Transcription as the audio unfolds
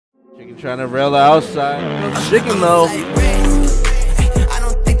Chicken trying to rail the outside. Chicken though. Gotta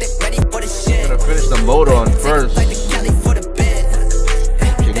finish the motor on first.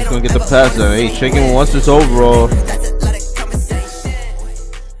 Chicken's gonna get the pass though. Hey, Chicken wants this overall.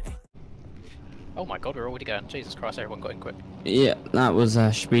 Oh my god, we're already going. Jesus Christ, everyone got in quick. Yeah, that was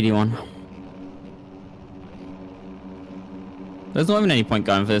a speedy one. There's not even any point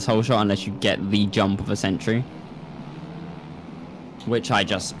going for this whole shot unless you get the jump of a century. Which I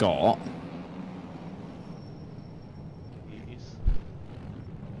just got.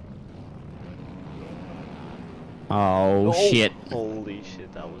 Oh shit. Holy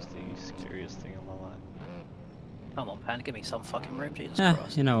shit, that was the scariest thing in my life. Come on, Pan, give me some fucking room, Jesus Yeah,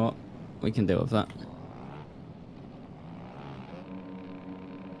 Christ. you know what? We can deal with that.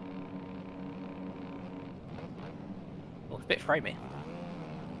 Oh, it's a bit framey.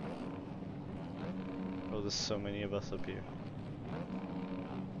 Oh, there's so many of us up here.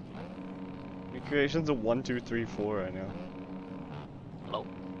 Your creations are 1, 2, 3, 4 right now. Low.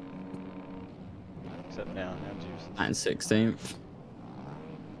 Except now Juice. And 16th.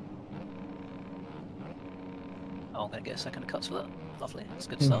 Oh, I'm gonna get a second of cuts for that. Lovely, that's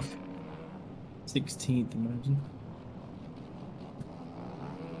good stuff. 16th, imagine.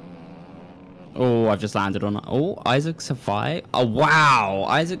 Oh, I've just landed on it. Oh, Isaac survived. Oh, wow.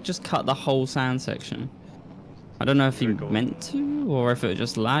 Isaac just cut the whole sand section. I don't know if he meant to or if it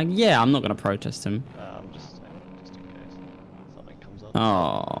just lagged. Yeah, I'm not going to protest him. I'm just saying, just in case something comes up.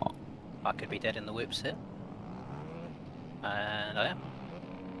 Oh. I could be dead in the whips here. And I am.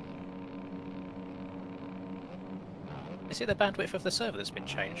 Is it the bandwidth of the server that's been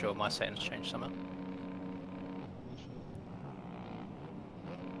changed, or my settings changed somehow?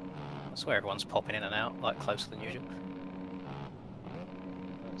 I swear everyone's popping in and out, like closer than usual. I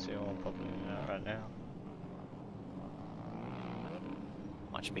don't see anyone popping in and out right now.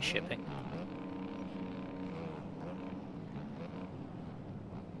 Might just be shipping.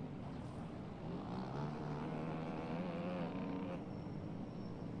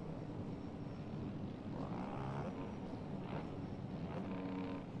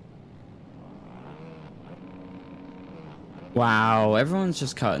 Wow, everyone's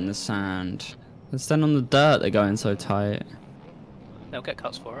just cutting the sand. It's then on the dirt they're going so tight. They'll get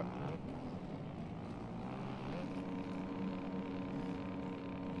cuts for it.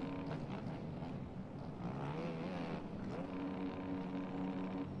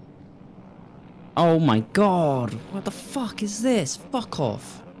 Oh my god, what the fuck is this? Fuck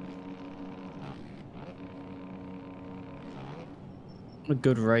off. What a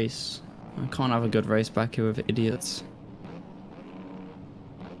good race. I can't have a good race back here with idiots.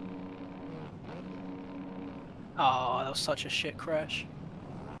 Oh, that was such a shit crash.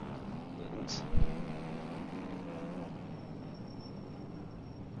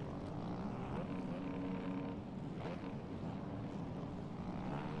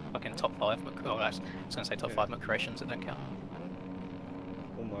 Fucking top 5, oh, I was gonna say top 5 Muck creations that don't count.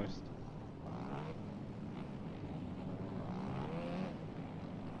 Almost.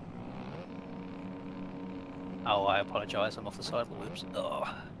 Oh, I apologise, I'm off the side. Whoops. Oh,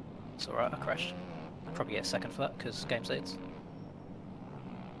 it's alright, I crashed. Probably get a second for that because game seeds.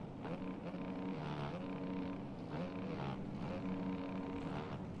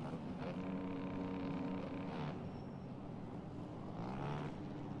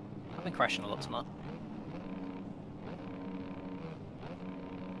 I've been crashing a lot tonight.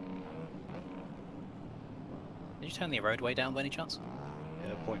 Did you turn the roadway down by any chance?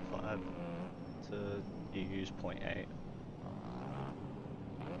 Yeah, 0.5 to you use 0.8.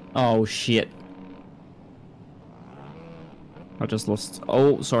 Oh shit. I just lost.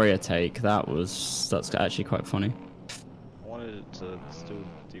 Oh, sorry, a take. That's actually quite funny. I wanted it to still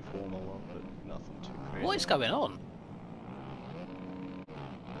deform a lot, but nothing too crazy. What is going on?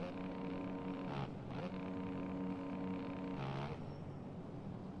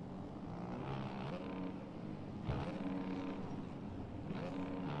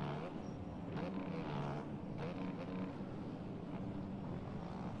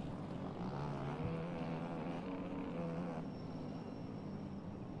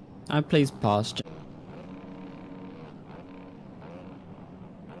 Please pass.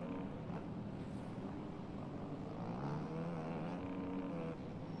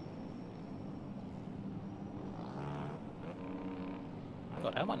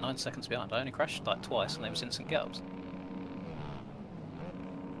 God, how am I 9 seconds behind? I only crashed like twice and there was instant get-ups.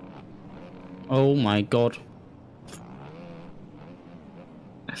 Oh my god.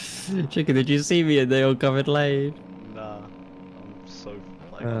 Chicken, did you see me and they all covered lane? Nah, I'm so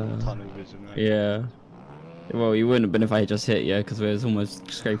like tunnel vision right Yeah. Well, you wouldn't have been if I just hit you, because we was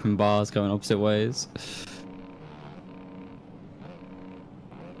almost scraping bars going opposite ways.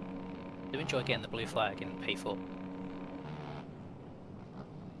 Do enjoy getting the blue flag in P4.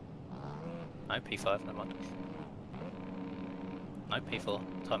 No, P5, never mind. No, P4.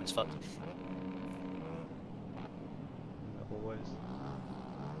 Timing's fucked. Always.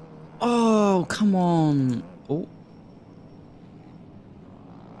 Oh, come on. Oh.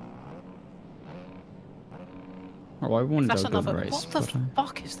 Oh, I wanted That's a good another. race. What the but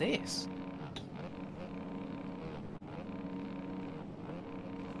fuck is this?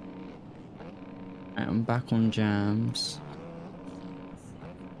 I'm back on jams.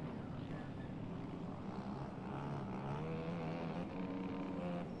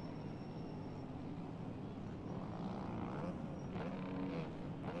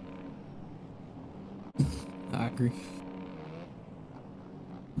 I agree.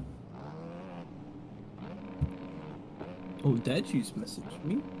 Oh, Dad Juice messaged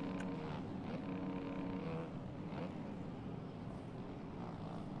me.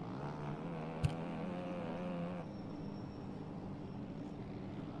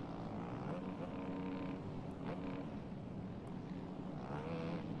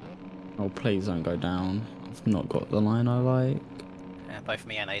 Oh, please don't go down. I've not got the line I like. Both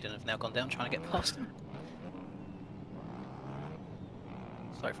me and Aiden have now gone down trying to get past him.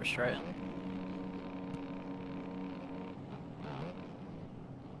 So frustrating.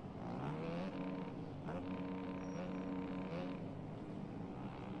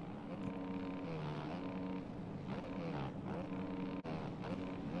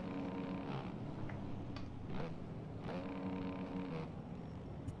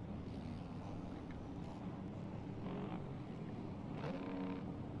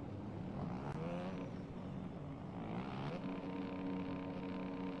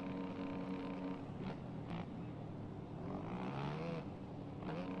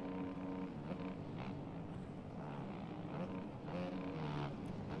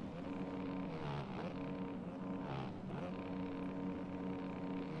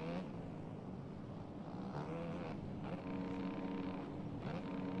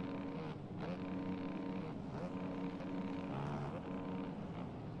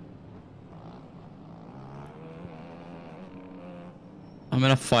 I'm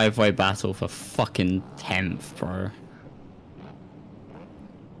in a 5-way battle for fucking 10th, bro.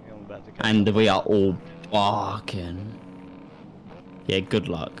 I'm about to catch And up. we are all barking. Yeah, good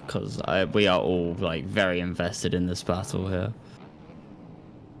luck, because we are all, like, very invested in this battle here.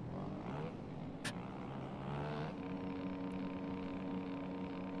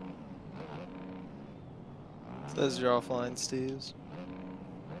 Says you're offline, Steves.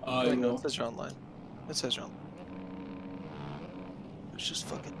 You No, know. it says you're online. It says you're online. It's just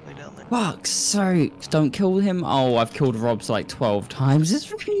fucking way down there. Fuck's sake, don't kill him. Oh, I've killed Robs like 12 times.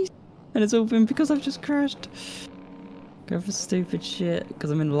 It's really... And it's all been because I've just crashed. Go for stupid shit,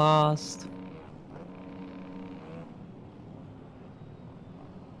 because I'm in last.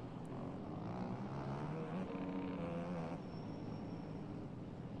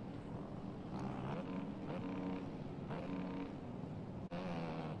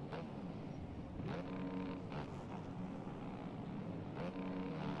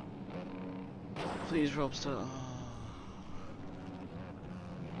 Please, Robster.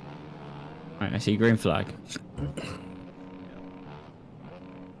 Right, I see green flag.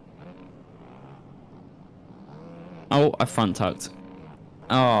 Oh, I front tucked.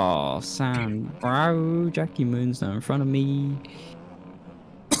 Oh, Sam, bro. Jackie Moon's now in front of me.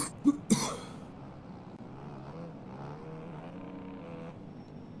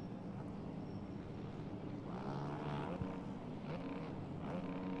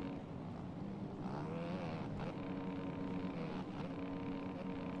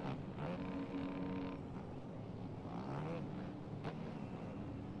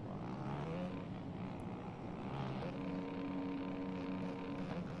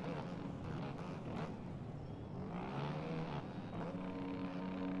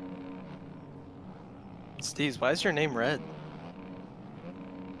 Steves, why is your name red?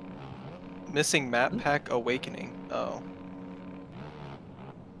 Missing map pack awakening. Oh.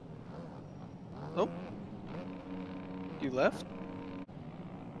 Oh. You left?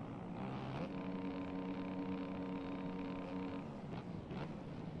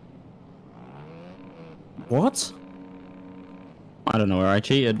 What? I don't know where I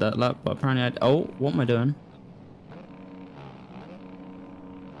cheated that lap, but apparently I... Oh, what am I doing?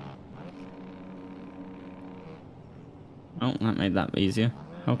 Oh, that made that easier.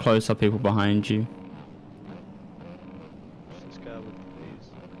 How close are people behind you? This guy with the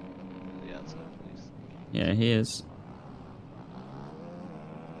please. The outside, please. Yeah, he is.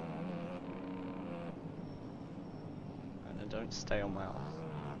 And don't stay on my ass.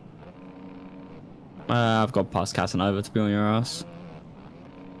 I've got past Casanova to be on your ass.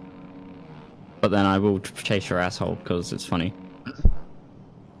 But then I will chase your asshole because it's funny.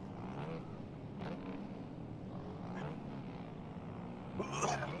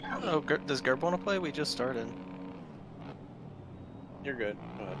 Oh, does Gerb want to play? We just started. You're good.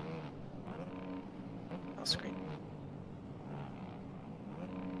 Go ahead. I'll screen.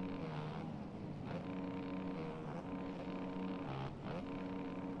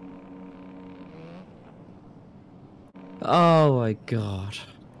 Oh my god.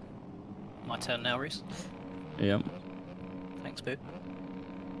 My turn now, Reese. Yep. Thanks, Boo.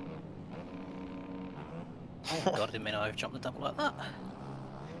 Oh god, I didn't mean I overjumped the double like that.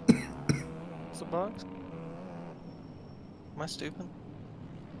 What's the box? Am I stupid?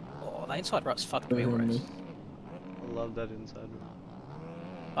 Oh, the inside rut's fucked me, Reese. I love that inside one.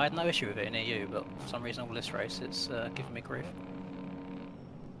 I had no issue with it in EU, but for some reason all this race it's giving me grief.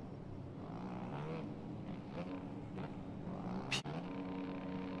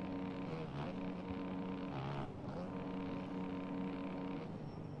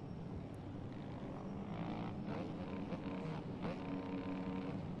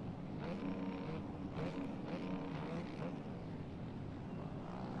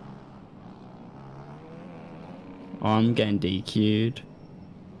 Oh, I'm getting DQ'd.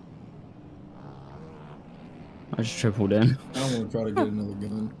 I just tripled in. I don't want to try to get another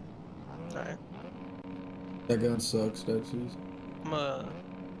gun. Alright. That gun sucks, Dexys. I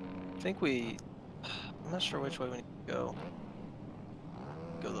think we... I'm not sure which way we need to go.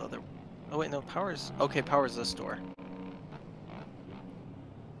 Go the other... Oh wait, no, power's... Okay, power's this door.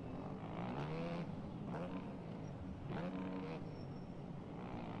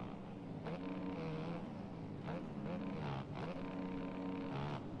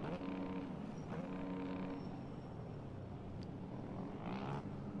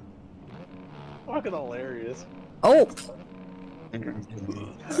 Fucking hilarious. Oh!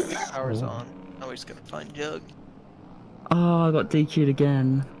 Power's on. Now we just gotta find Jug. Oh, I got DQ'd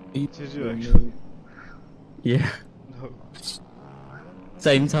again. Did you actually? Yeah. No.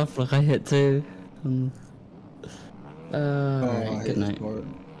 Same tough luck, I hit too. I Alright, hate good this night. part.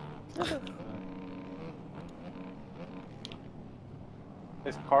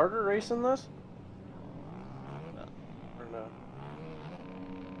 Is Carter racing this? No. Or no?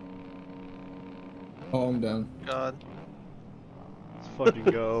 Oh, I'm down. God. Let's fucking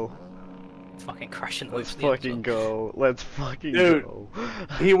go. Fucking crashing the Let's wheels. fucking go. Let's fucking Dude. go.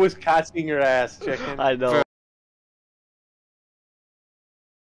 He was catching your ass, chicken. I know.